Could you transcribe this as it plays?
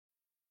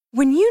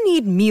When you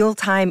need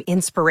mealtime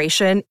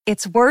inspiration,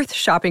 it's worth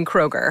shopping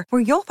Kroger,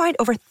 where you'll find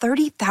over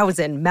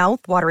 30,000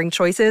 mouth-watering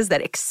choices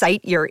that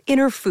excite your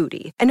inner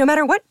foodie. And no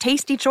matter what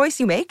tasty choice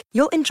you make,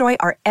 you'll enjoy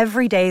our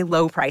everyday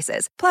low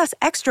prices, plus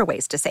extra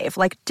ways to save,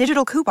 like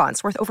digital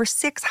coupons worth over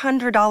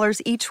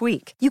 $600 each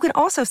week. You can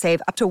also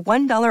save up to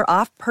 $1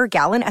 off per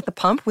gallon at the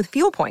pump with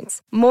fuel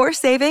points. More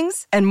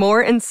savings and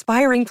more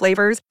inspiring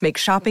flavors make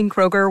shopping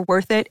Kroger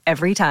worth it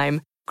every time.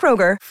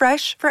 Kroger,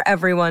 fresh for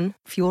everyone.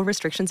 Fuel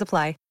restrictions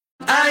apply.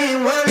 I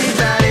ain't worried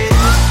about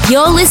it.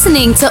 You're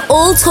listening to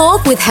All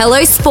Talk with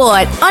Hello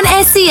Sport on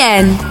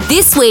SEN.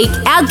 This week,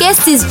 our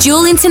guest is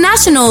dual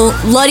international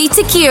Lote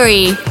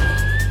Tuqiri.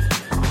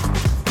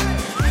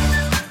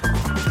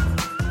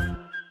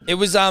 It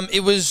was,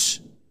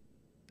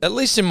 at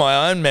least in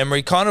my own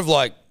memory, kind of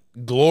like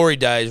glory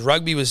days.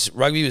 Rugby was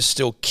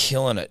still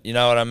killing it. You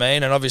know what I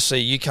mean? And obviously,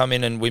 you come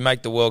in and we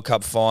make the World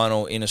Cup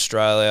final in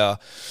Australia,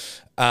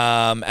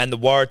 and the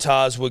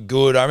Waratahs were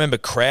good. I remember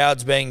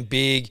crowds being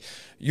big.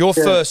 Your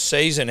first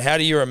season, how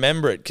do you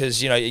remember it?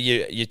 Because, you know,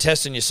 you're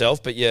testing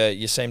yourself, but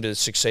you seem to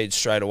succeed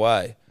straight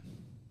away.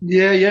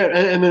 Yeah,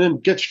 and then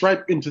get straight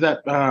into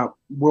that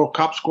World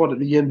Cup squad at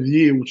the end of the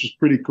year, which is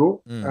pretty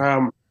cool.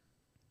 I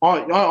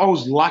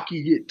was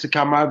lucky to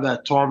come over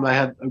that time. They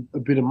had a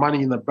bit of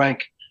money in the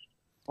bank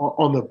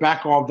on the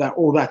back of that,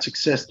 all that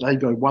success. They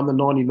won the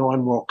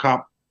 99 World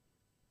Cup.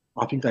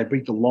 I think they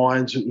beat the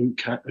Lions who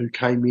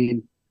came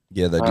in.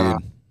 Yeah, they did.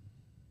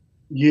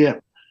 Yeah.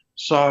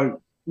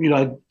 So, you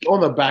know,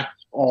 on the back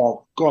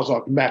of guys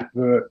like Matt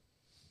Burt,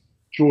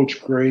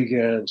 George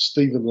Gregan,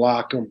 Stephen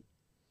Larkham,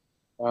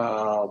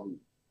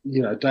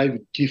 you know,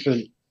 David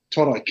Giffen,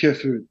 Toto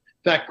Kifu,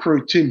 that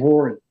crew, Tim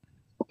Horan,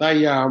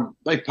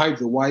 they paved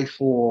the way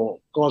for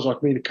guys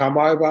like me to come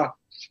over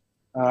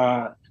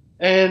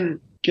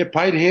and get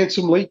paid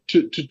handsomely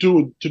to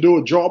do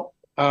a job,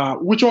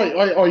 which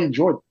I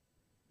enjoyed.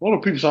 A lot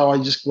of people say, I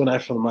just went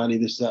out for the money,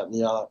 this, that, and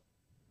the other.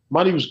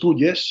 Money was good,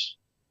 yes.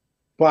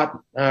 But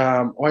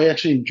I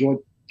actually enjoyed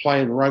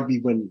playing rugby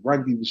when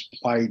rugby was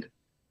played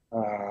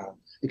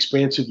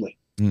expansively.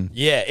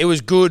 Yeah, it was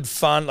good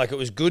fun. Like, it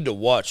was good to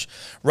watch.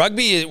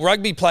 Rugby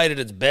played at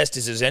its best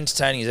is as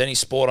entertaining as any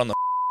sport on the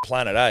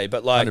planet, eh?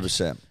 But, like,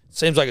 100%.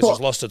 Seems like it's just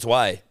lost its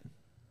way.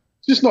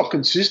 It's just not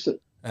consistent.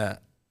 Yeah.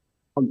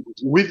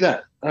 With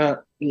that, I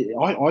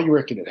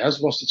reckon it has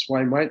lost its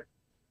way, mate.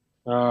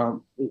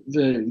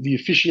 The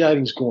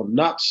officiating's gone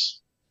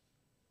nuts.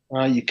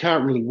 You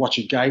can't really watch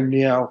a game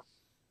now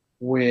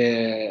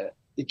where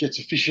it gets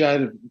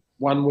officiated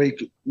one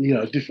week, you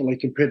know, differently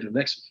compared to the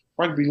next.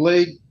 Rugby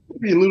league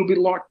would be a little bit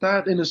like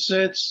that in a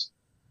sense,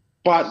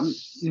 but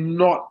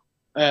not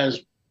as,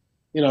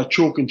 you know,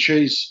 chalk and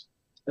cheese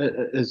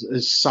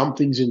as some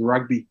things in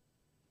rugby.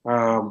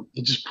 They're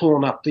just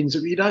pulling up things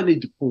that you don't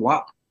need to pull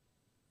up.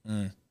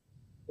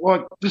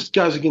 Like, this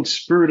goes against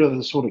spirit of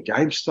the sort of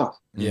game stuff.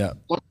 Yeah.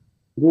 Like,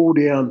 ball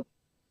down,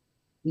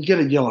 you get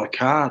a yellow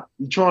card.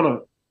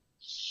 You're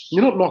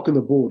not knocking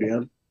the ball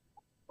down.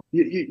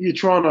 You're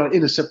trying to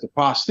intercept the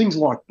pass, things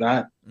like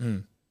that.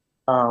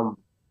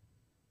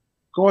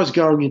 Guys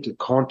going into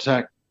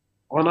contact.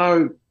 I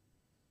know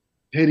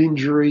head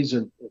injuries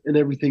and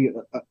everything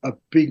are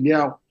big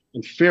now,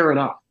 and fair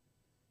enough.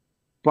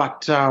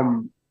 But,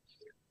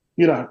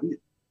 you know,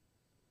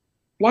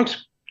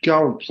 blokes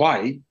go and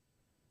play,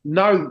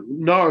 know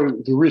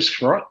the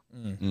risks, right?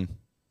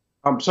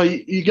 So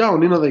you're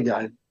going into the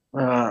game.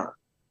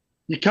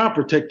 You can't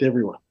protect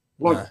everyone.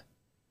 Like,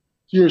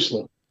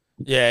 seriously.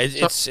 Yeah,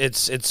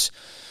 it's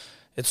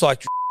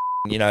like,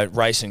 you know,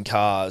 racing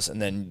cars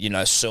and then, you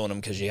know, suing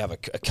them because you have a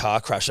car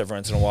crash every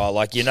once in a while.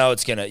 Like, you know,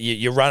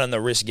 you're running the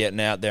risk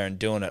getting out there and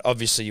doing it.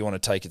 Obviously, you want to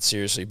take it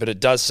seriously, but it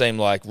does seem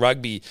like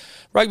rugby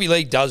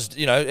league does,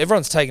 you know,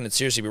 everyone's taking it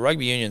seriously, but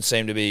rugby union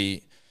seem to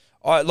be,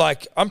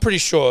 I'm pretty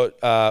sure,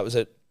 was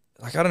it,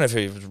 like, I don't know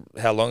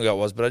how long ago it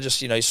was, but I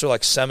just, you know, you saw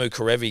like Samu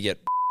Karevi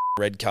get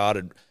red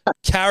carded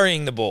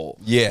carrying the ball.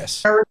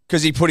 Yes,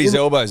 because he put his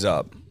elbows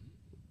up.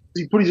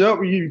 He put his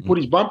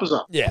bumpers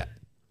up. Yeah.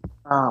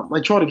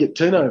 They tried to get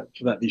Tino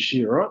for that this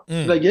year, right?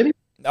 Did they get him?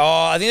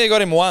 Oh, I think they got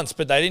him once,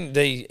 but they didn't.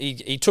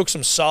 He took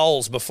some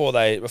souls before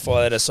they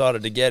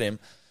decided to get him.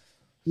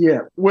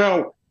 Yeah,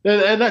 well,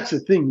 and that's the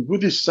thing with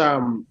this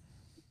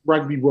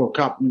Rugby World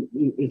Cup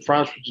in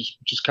France, which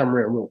has come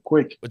around real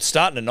quick. It's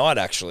starting tonight,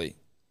 actually.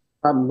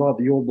 Starting tonight,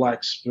 the All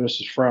Blacks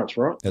versus France,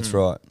 right? That's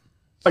right.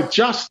 I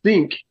just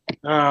think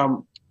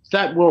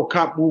that World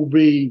Cup will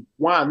be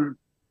won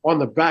on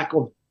the back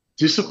of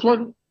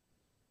discipline.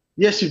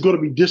 Yes, you've got to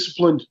be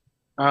disciplined,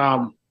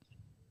 but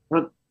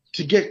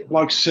to get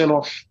blokes sent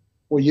off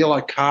or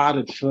yellow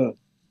carded for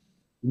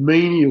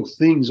menial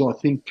things, I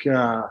think,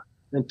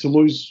 and to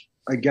lose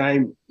a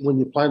game when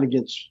you're playing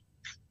against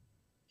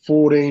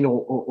 14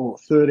 or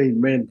 13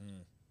 men,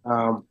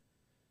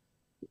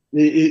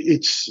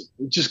 it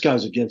just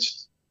goes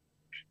against,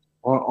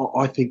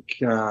 I think,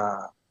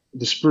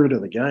 the spirit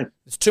of the game.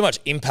 It's too much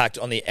impact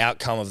on the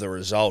outcome of the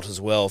result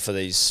as well for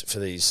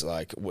these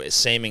like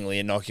seemingly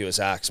innocuous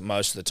acts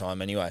most of the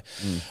time anyway.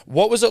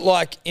 What was it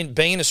like in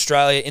being in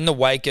Australia in the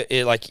wake of,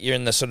 like you're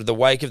in the sort of the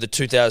wake of the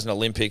 2000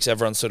 Olympics,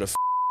 everyone's sort of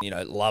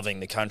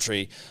loving the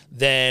country.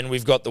 Then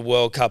we've got the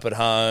World Cup at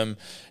home.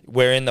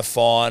 We're in the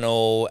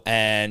final,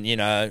 and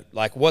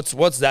like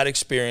what's that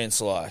experience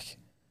like?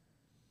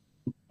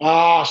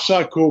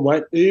 So cool,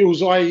 mate. It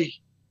was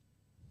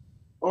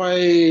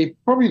I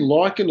probably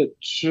liken it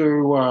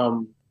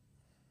to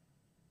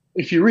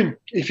if you're in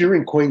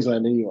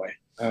Queensland anyway.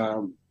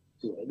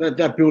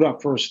 That build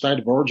up for a state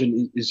of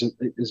origin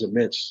is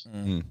immense.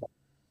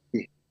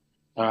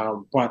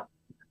 But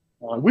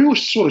we were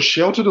sort of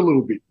sheltered a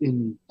little bit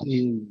in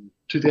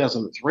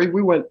 2003.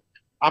 We went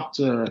up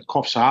to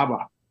Coffs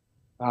Harbour.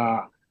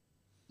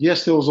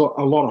 Yes, there was a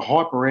lot of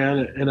hype around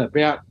it and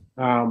about,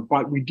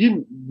 but we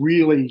didn't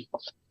really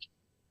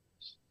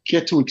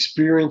get to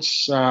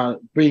experience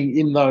being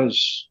in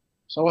those.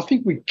 So I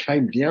think we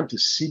came down to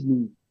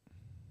Sydney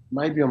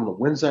maybe on the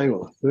Wednesday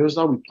or the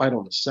Thursday. We played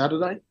on the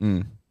Saturday.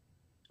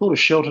 Sort of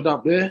sheltered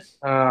up there.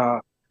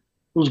 It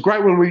was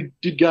great when we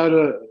did go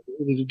to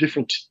the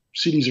different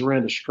cities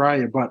around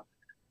Australia, but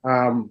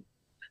I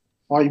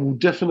will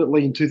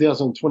definitely in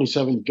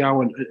 2027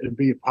 go and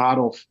be a part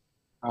of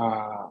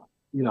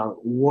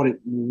what it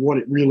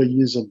really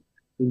is, and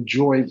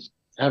enjoy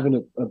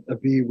having a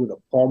beer with the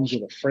Poms or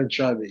the French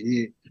over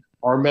here.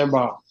 I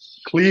remember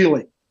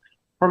clearly,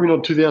 probably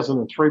not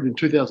 2003, but in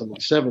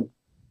 2007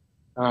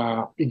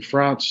 in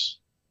France,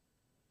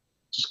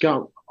 just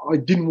going. I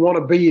didn't want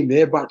to be in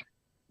there, but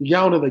you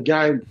go into the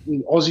game,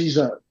 the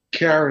Aussies are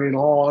carrying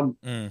on,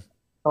 going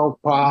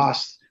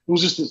past. It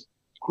was just a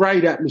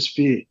great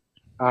atmosphere,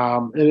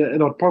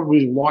 and I'd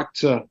probably like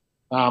to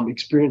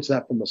experience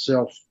that for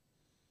myself.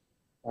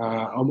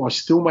 I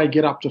still may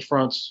get up to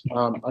France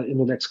in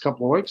the next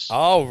couple of weeks.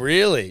 Oh,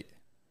 really?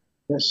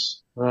 Yes.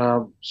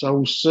 So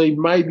we'll see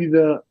maybe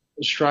the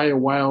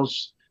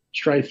Australia-Wales,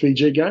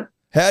 Australia-Fiji game.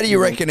 How do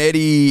you reckon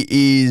Eddie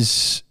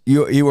is?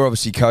 You were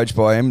obviously coached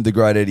by him, the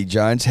great Eddie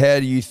Jones. How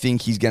do you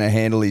think he's going to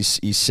handle his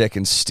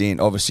second stint?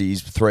 Obviously,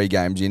 he's 3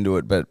 games into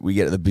it, but we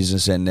get to the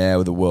business end now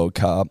with the World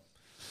Cup.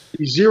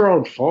 He's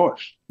 0-5.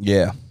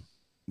 Yeah.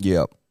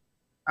 Yep.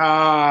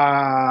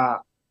 Yeah.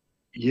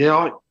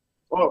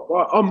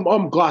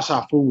 I'm glass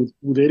half full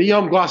with Eddie.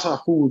 I'm glass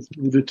half full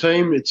with the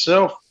team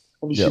itself.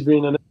 Obviously,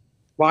 being an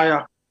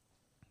player,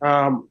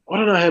 I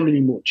don't know how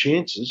many more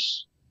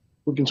chances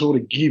we can sort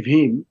of give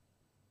him,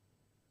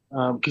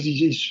 because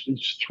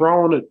he's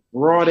throwing it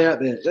right out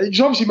there. He's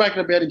obviously making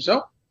it about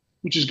himself,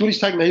 which is good. He's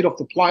taking the heat off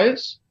the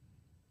players.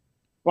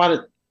 But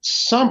at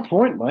some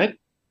point, mate,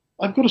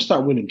 they've got to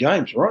start winning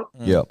games, right?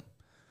 Yep.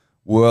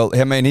 Well,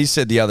 I mean, he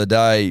said the other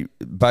day,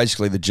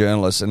 basically the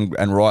journalists,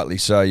 and rightly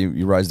so,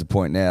 you raised the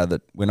point now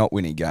that we're not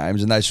winning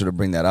games, and they sort of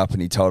bring that up,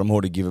 and he told them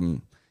all to give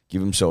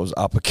themselves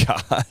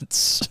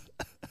uppercuts.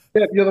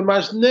 Yeah, you're the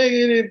most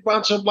negative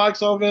bunch of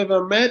blokes I've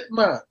ever met,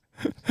 mate.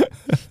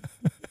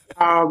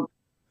 I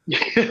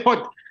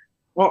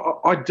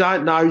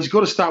don't know. He's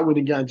got to start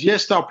winning games.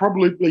 Yes, they'll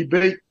probably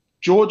beat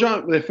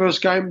Georgia, their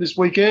first game this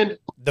weekend.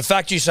 The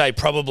fact you say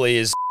probably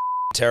is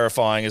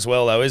terrifying as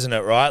well, though, isn't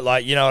it, right?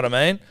 Like, you know what I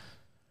mean?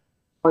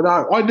 I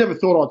know. I never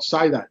thought I'd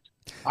say that.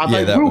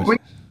 Be,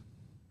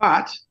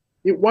 but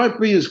it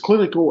won't be as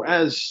clinical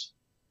as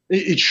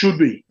it should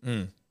be.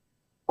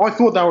 I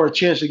thought they were a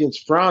chance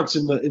against France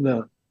in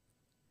the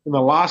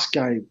last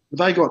game,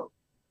 but they got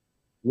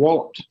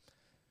walloped.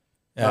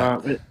 Yeah.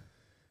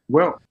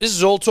 This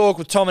is All Talk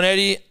with Tom and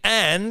Eddie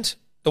and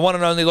the one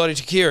and only Lote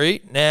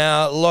Tuqiri.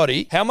 Now,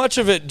 Lote, how much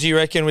of it do you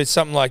reckon with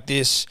something like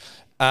this,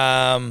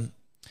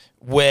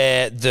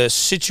 where the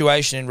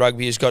situation in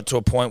rugby has got to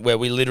a point where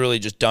we literally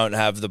just don't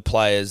have the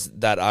players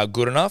that are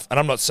good enough? And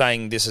I'm not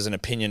saying this is an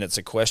opinion, it's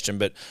a question,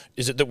 but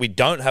is it that we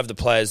don't have the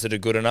players that are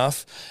good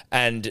enough?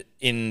 And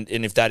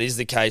if that is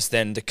the case,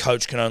 then the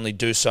coach can only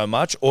do so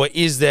much? Or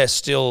is there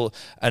still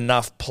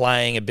enough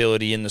playing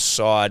ability in the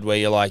side where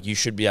you're like, you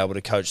should be able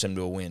to coach them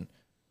to a win?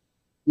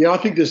 Yeah, I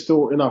think there's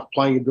still enough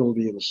playing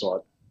ability in the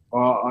side.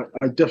 I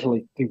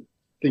definitely think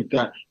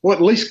that. Or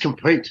at least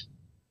compete.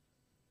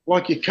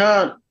 Like you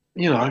can't,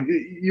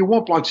 you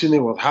want blokes in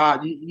there with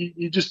heart.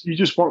 You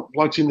just want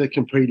blokes in there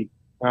competing.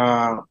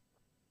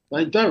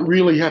 They don't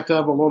really have to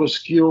have a lot of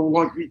skill.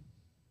 Like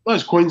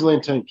those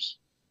Queensland teams,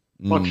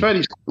 like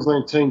Fatty's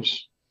Queensland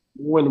teams,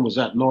 when was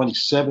that,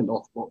 97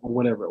 or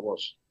whenever it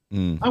was.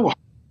 They were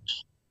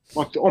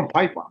like on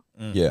paper.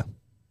 Yeah.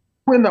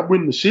 We end up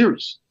winning the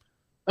series.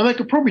 And they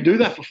could probably do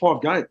that for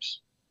 5 games,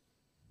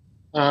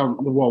 the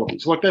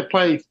Wallabies. Like they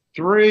play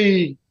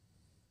 3,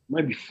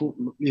 maybe 4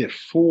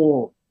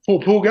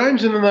 pool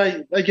games, and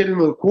then they get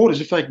into the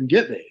quarters if they can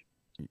get there.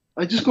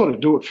 They just got to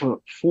do it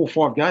for 4 or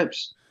 5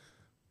 games,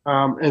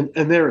 and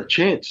they're a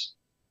chance.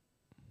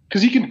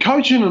 Because you can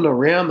coach in and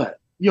around that.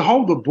 You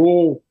hold the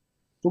ball.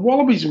 The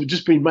Wallabies have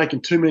just been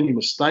making too many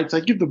mistakes.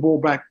 They give the ball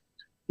back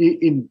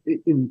in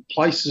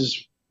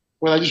places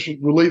where they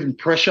just relieving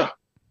pressure.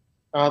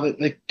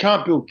 They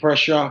can't build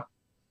pressure.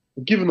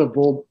 They're giving the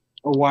ball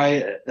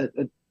away at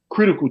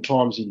critical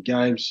times in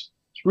games.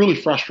 It's really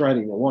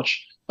frustrating to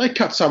watch. They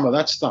cut some of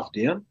that stuff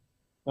down.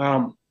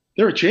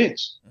 They're a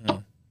chance.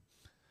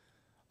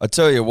 I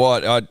tell you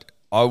what,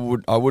 I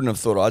wouldn't have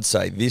thought I'd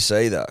say this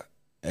either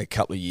a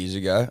couple of years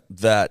ago,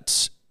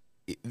 that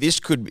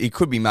it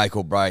could be make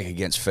or break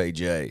against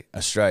Fiji,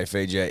 Australia,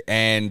 Fiji.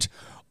 And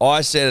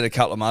I said it a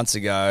couple of months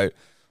ago,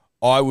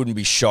 I wouldn't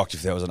be shocked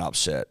if there was an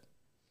upset.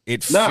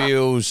 It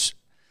feels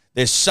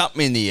there's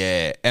something in the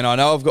air. And I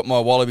know I've got my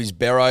Wallabies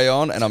beret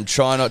on, and I'm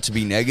trying not to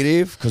be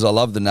negative because I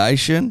love the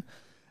nation.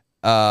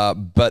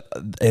 But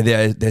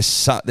there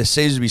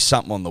seems to be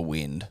something on the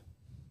wind.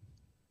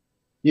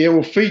 Yeah,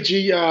 well,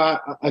 Fiji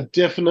are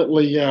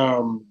definitely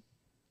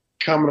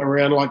coming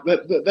around. Like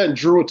that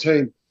Drua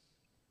team,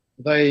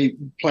 they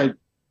played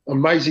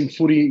amazing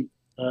footy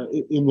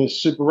in the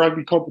Super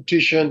Rugby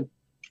competition.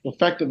 The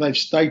fact that they've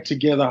stayed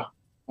together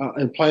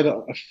and played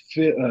a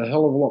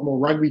hell of a lot more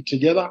rugby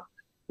together.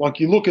 Like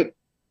you look at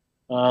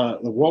the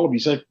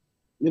Wallabies, for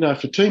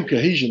team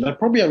cohesion, they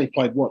probably only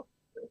played, 4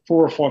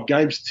 or 5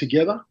 games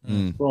together.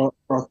 Right?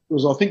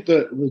 Because I think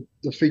the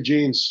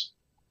Fijians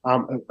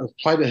have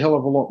played a hell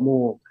of a lot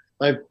more.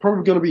 They're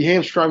probably going to be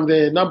hamstrung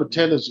there. Number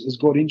 10 has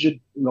got injured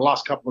in the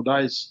last couple of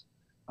days.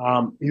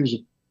 He was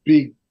a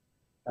big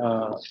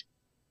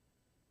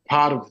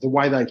part of the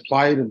way they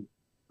played and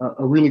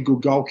a really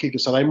good goal kicker,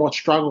 so they might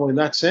struggle in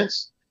that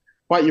sense.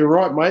 But you're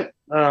right, mate.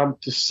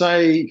 To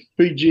say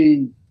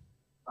Fiji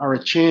are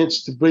a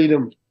chance to beat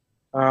them,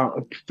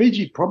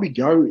 Fiji probably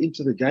go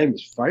into the game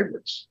as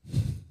favourites.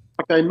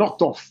 Like they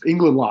knocked off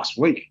England last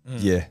week.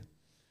 Yeah.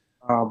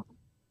 And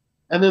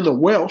then the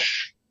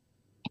Welsh,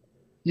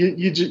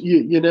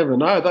 you never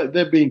know.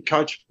 They're being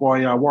coached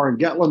by Warren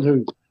Gatland,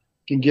 who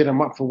can get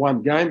them up for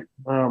one game.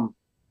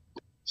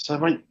 So,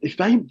 mate, if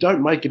they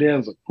don't make it out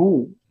of the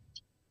pool,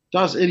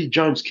 does Eddie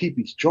Jones keep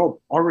his job?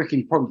 I reckon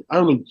he probably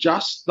only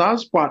just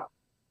does, but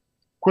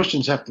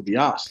questions have to be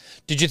asked.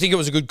 Did you think it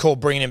was a good call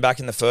bringing him back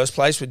in the first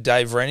place with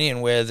Dave Rennie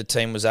and where the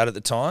team was at the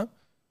time?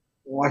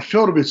 Well, I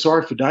felt a bit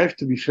sorry for Dave,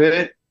 to be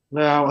fair.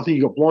 I think he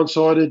got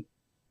blindsided.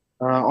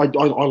 I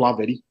love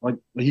Eddie.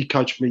 He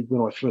coached me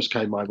when I first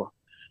came over.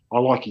 I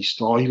like his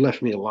style. He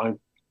left me alone.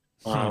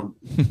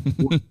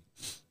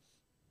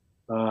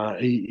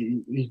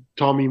 He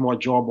told me my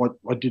job.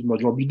 I did my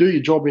job. You do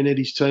your job in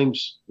Eddie's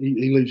teams,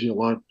 he leaves you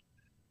alone.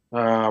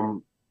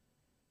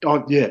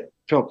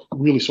 Felt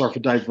really sorry for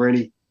Dave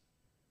Rennie.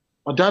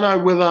 I don't know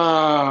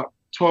whether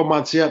 12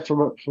 months out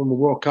from the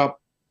World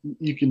Cup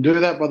you can do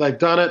that, but they've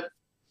done it.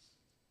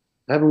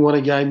 They haven't won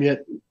a game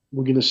yet.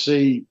 We're going to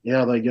see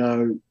how they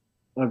go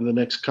over the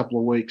next couple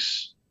of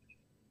weeks.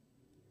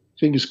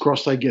 Fingers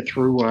crossed they get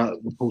through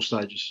the pool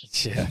stages.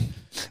 Yeah,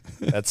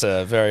 that's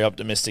a very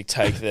optimistic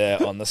take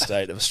there on the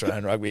state of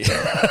Australian rugby.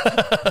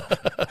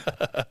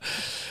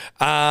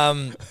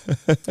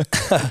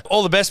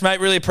 All the best, mate.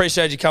 Really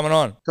appreciate you coming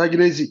on. Take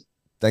it easy.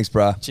 Thanks,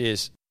 brah.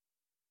 Cheers.